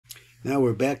Now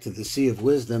we're back to the Sea of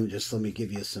Wisdom. Just let me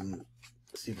give you some,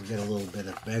 see if we get a little bit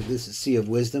of back. This is Sea of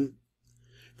Wisdom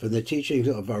from the teachings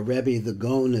of our Rabbi, the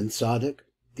Gaon and Tzaddik.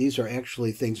 These are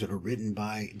actually things that are written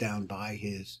down by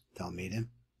his Talmidim.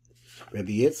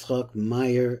 Rabbi Yitzchak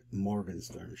Meyer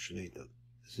Morgenstern Shlita.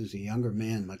 This is a younger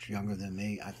man, much younger than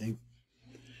me, I think.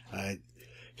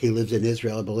 He lives in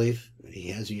Israel, I believe. He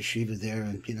has a yeshiva there,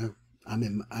 and I'm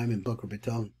in Boca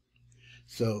Raton.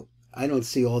 So I don't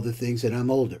see all the things, and I'm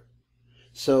older.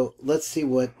 So let's see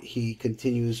what he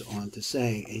continues on to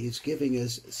say. He's giving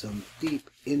us some deep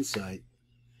insight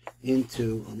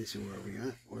into, let me see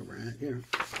where we're at here,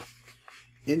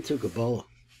 into Kabbalah.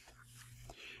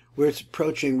 We're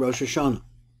approaching Rosh Hashanah.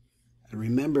 And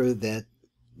remember that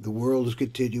the world is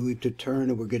continuing to turn,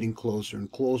 and we're getting closer and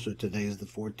closer. Today is the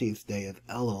 14th day of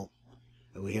Elul,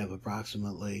 and we have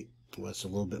approximately, it's a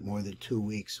little bit more than 2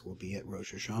 weeks, we'll be at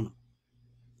Rosh Hashanah.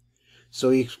 So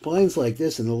he explains like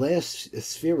this. In the last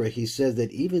Sphira, he said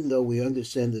that even though we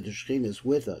understand that the Shechina is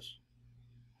with us,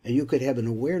 and you could have an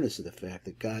awareness of the fact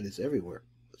that God is everywhere.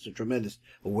 It's a tremendous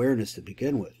awareness to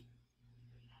begin with.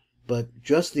 But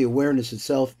just the awareness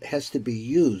itself has to be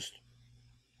used.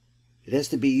 It has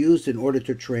to be used in order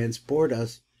to transport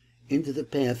us into the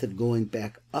path of going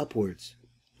back upwards,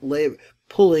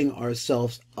 pulling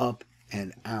ourselves up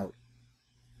and out.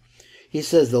 He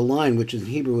says the line, which in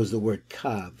Hebrew is the word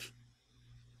kav,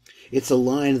 it's a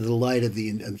line of the light of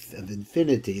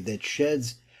infinity that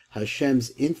sheds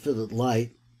Hashem's infinite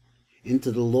light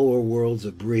into the lower worlds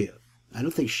of Bria. I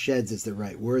don't think sheds is the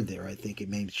right word there. I think it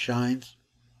means shines.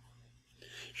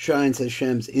 Shines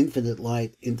Hashem's infinite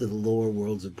light into the lower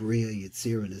worlds of Bria,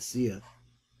 Yetzirah, and Asiya.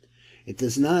 It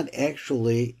does not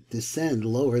actually descend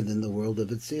lower than the world of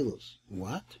Atzilus.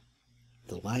 What?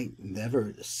 The light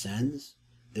never ascends?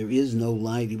 There is no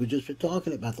light. He was just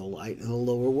talking about the light in the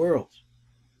lower worlds.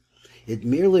 It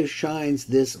merely shines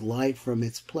this light from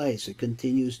its place. It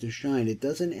continues to shine. It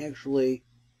doesn't actually...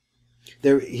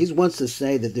 He wants to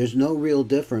say that there's no real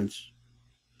difference,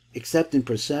 except in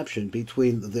perception,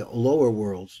 between the lower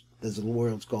worlds, there's the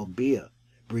worlds called Bria,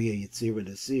 Yetzirah, and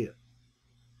Asiya,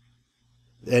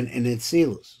 and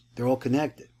Atzilus. They're all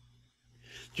connected.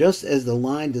 Just as the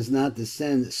line does not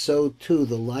descend, so too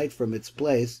the light from its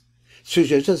place. So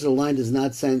just as the line does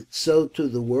not descend, so too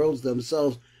the worlds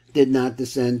themselves did not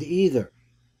descend either.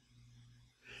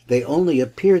 They only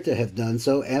appear to have done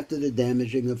so after the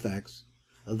damaging effects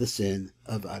of the sin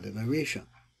of Adam and Rishon.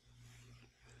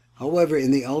 However,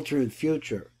 in the ultimate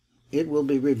future, it will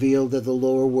be revealed that the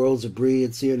lower worlds of Bria,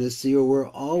 Yetzirah, and Asiya were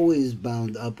always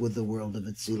bound up with the world of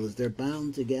Atzilus. They're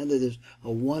bound together. There's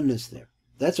a oneness there.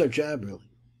 That's our job, really.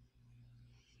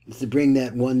 It's to bring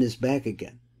that oneness back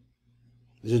again.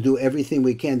 It's to do everything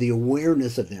we can, the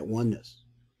awareness of that oneness.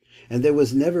 And there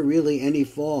was never really any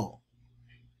fall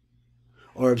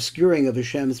or obscuring of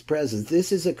Hashem's presence.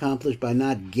 This is accomplished by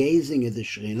not gazing at the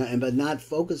Shechina and by not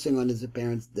focusing on his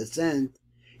apparent descent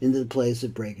into the place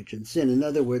of breakage and sin. In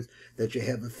other words, that you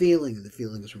have a feeling, and the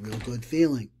feeling is a real good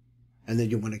feeling, and then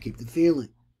you want to keep the feeling.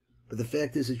 But the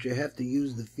fact is that you have to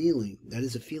use the feeling. That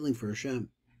is a feeling for Hashem.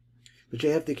 But you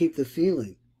have to keep the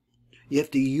feeling. You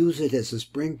have to use it as a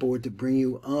springboard to bring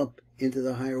you up into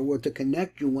the higher world, to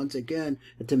connect you once again,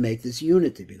 and to make this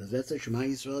unity, because that's the Shema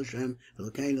Yisrael Hashem,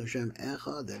 Elokeinu Hashem,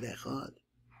 Echad and Echad.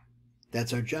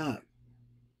 That's our job.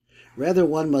 Rather,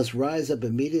 one must rise up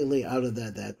immediately out of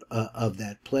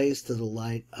that place to the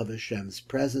light of Hashem's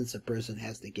presence. A person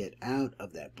has to get out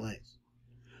of that place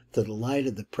to the light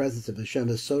of the presence of Hashem,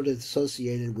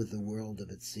 associated with the world of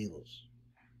Atzilus.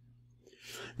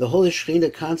 The Holy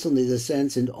Shechina constantly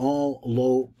descends in all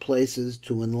low places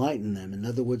to enlighten them. In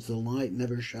other words, the light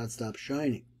never stops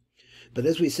shining. But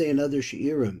as we say in other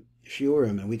shiurim,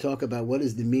 and we talk about what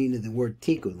is the meaning of the word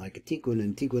tikkun, like a tikkun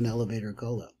and tikkun elevator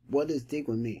kola. What does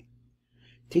tikkun mean?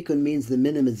 Tikkun means the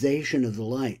minimization of the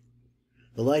light.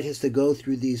 The light has to go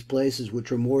through these places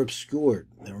which are more obscured.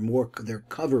 They're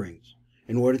coverings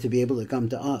in order to be able to come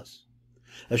to us.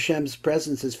 Hashem's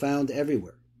presence is found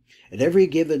everywhere. At every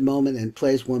given moment and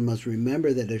place, one must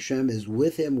remember that Hashem is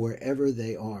with him wherever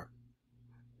they are.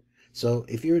 So,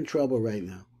 if you're in trouble right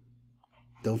now,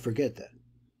 don't forget that.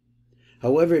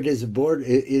 However, it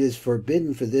is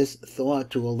forbidden for this thought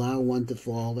to allow one to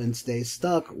fall and stay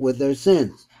stuck with their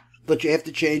sins. But you have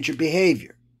to change your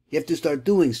behavior. You have to start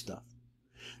doing stuff.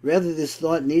 Rather, this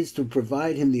thought needs to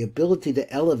provide him the ability to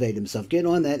elevate himself, get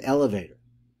on that elevator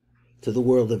to the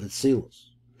world of Atzilus,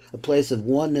 a place of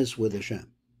oneness with Hashem.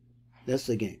 That's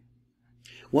the game.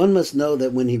 One must know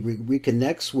that when he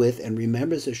reconnects with and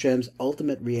remembers Hashem's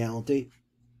ultimate reality,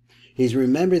 he's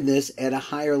remembering this at a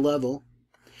higher level,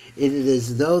 It is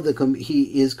as though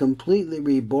he is completely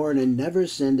reborn and never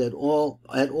sinned at all.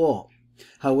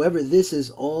 However, this is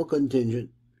all contingent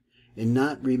in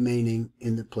not remaining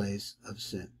in the place of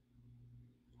sin.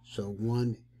 So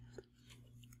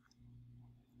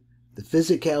the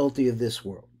physicality of this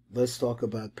world. Let's talk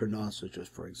about parnasa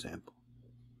just for example.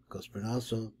 Because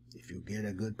parnasa, if you get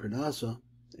a good parnasa,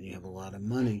 then you have a lot of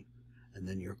money, and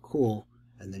then you're cool,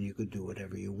 and then you could do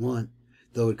whatever you want,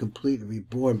 though it completely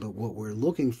reborn. But what we're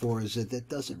looking for is that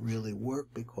doesn't really work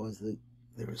because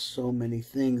there are so many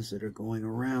things that are going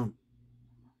around.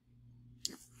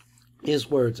 His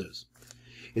words is,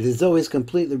 it is always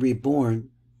completely reborn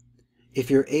if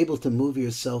you're able to move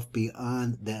yourself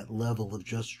beyond that level of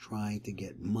just trying to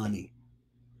get money,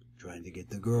 trying to get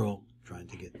the girl, trying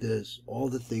to get this, all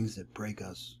the things that break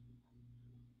us,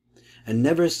 and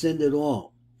never sinned at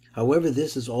all. However,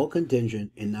 this is all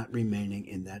contingent in not remaining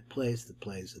in that place, the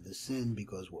place of the sin,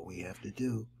 because what we have to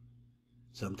do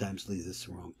sometimes leads us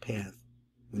the wrong path.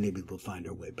 We need to find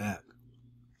our way back.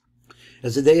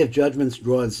 As the day of judgment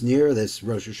draws near, this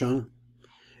Rosh Hashanah,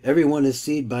 everyone is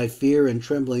seized by fear and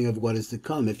trembling of what is to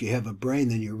come. If you have a brain,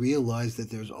 then you realize that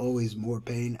there's always more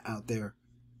pain out there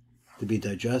to be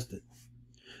digested.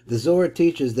 The Zohar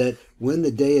teaches that when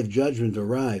the day of judgment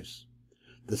arrives,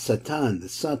 the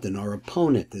Satan, our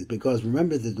opponent, because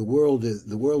remember that the world is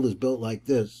built like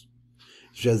this.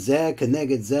 Shazeh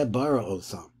keneged zeh bara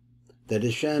osam, that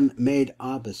Hashem made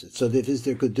opposite. So that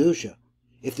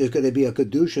if there's going to be a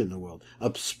kedusha in the world,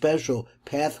 a special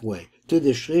pathway to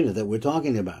the Shechina that we're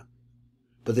talking about,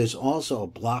 but there's also a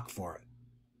block for it.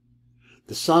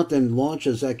 The Satan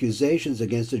launches accusations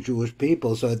against the Jewish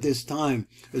people. So at this time,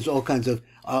 there's all kinds of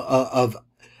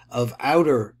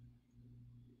outer,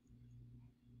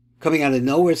 coming out of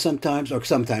nowhere sometimes, or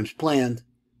sometimes planned,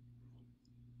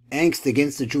 angst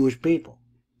against the Jewish people.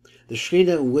 The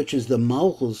Shechina, which is the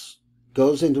malchut,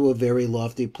 goes into a very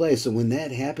lofty place. And when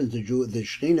that happens, the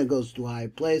Shechina goes to a high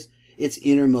place, its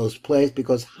innermost place,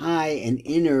 because high and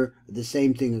inner are the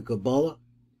same thing in Kabbalah,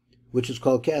 which is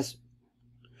called Kesser.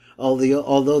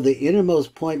 Although the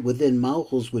innermost point within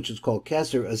malchut, which is called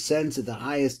Kesser, ascends to the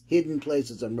highest hidden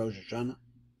places on Rosh Hashanah,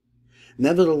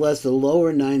 nevertheless the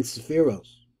lower 9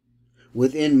 sephiros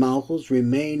within malchut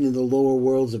remain in the lower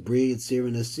worlds of Bri, Yitzir,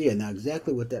 and Asiyah. Now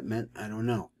exactly what that meant, I don't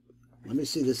know. Let me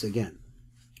see this again.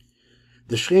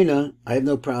 The Shechina, I have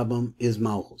no problem, is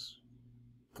malchut.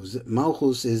 Because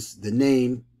malchut is the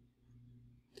name,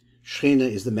 Shechina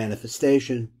is the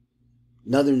manifestation,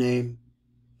 another name,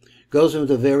 goes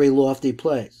into a very lofty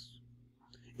place,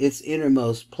 its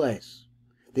innermost place.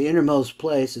 The innermost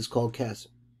place is called Kesser.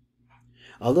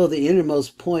 Although the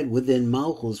innermost point within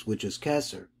malchut, which is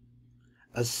Kesser,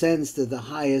 ascends to the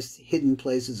highest hidden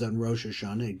places on Rosh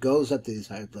Hashanah, it goes up to these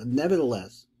high places.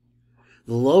 Nevertheless,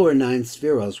 the lower 9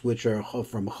 spheros, which are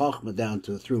from Chochmah down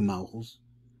to through malchut,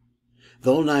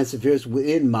 the whole 9 spheres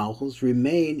within malchut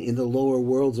remain in the lower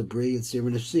worlds of Bri, Yitzir,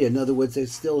 and Asiyah. In other words, they're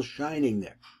still shining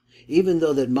there. Even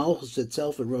though that malchut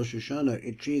itself at Rosh Hashanah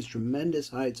achieves tremendous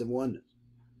heights of oneness.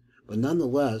 But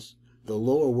nonetheless, the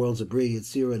lower worlds of Bri,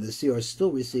 Yitzir, and Asiyah are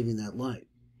still receiving that light.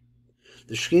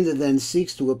 The Shechina then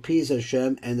seeks to appease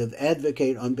Hashem and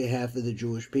advocate on behalf of the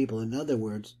Jewish people. In other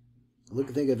words,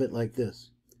 think of it like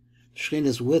this. The Shechina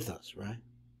is with us, right?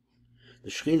 The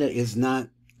Shechina is not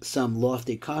some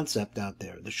lofty concept out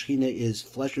there. The Shechina is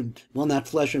not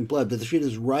flesh and blood, but the Shechina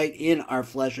is right in our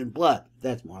flesh and blood.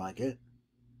 That's more like it.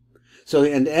 So,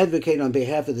 and advocate on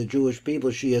behalf of the Jewish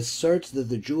people, she asserts that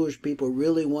the Jewish people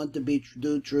really want to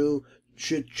do true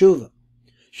tshuva.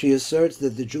 She asserts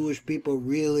that the Jewish people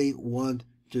really want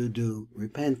to do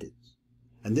repentance.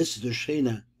 And this is the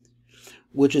Shechina,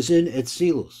 which is in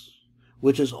Atzilut,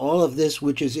 which is all of this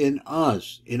which is in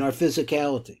us, in our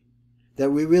physicality,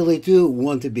 that we really do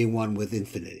want to be one with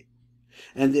infinity.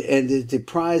 And it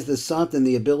deprives the Satan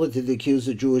the ability to accuse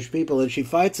the Jewish people, and she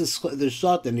fights the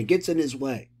Satan, and gets in his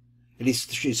way. And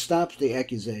she stops the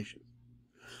accusation.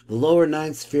 The lower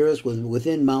 9 spheres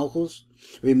within malchut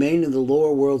remain in the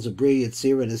lower worlds of Bri,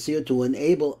 Yitzir, and Asiyah to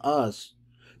enable us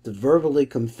to verbally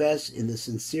confess in the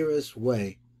sincerest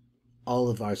way all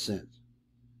of our sins.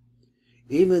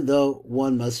 Even though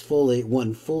one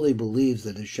fully believes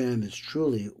that Hashem is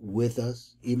truly with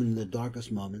us, even in the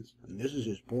darkest moments, and this is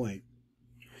his point,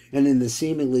 and in the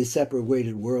seemingly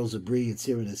separated worlds of Bri,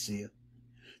 Yitzir, and Asiyah,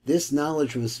 this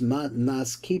knowledge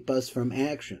must keep us from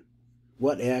action.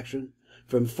 What action?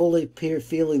 From fully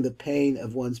feeling the pain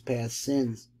of one's past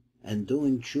sins and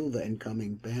doing tshuva and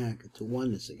coming back to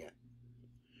oneness again.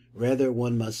 Rather,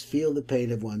 one must feel the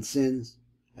pain of one's sins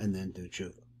and then do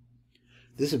tshuva.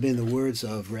 This have been the words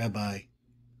of Rabbi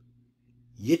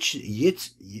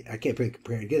I can't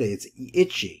get it. It's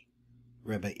Itchy.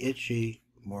 Rabbi Itchy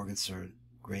Morgenstern,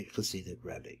 great Hasidic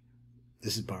Rabbi.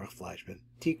 This is Baruch Fleischman.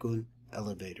 Tikkun,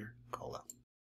 elevator.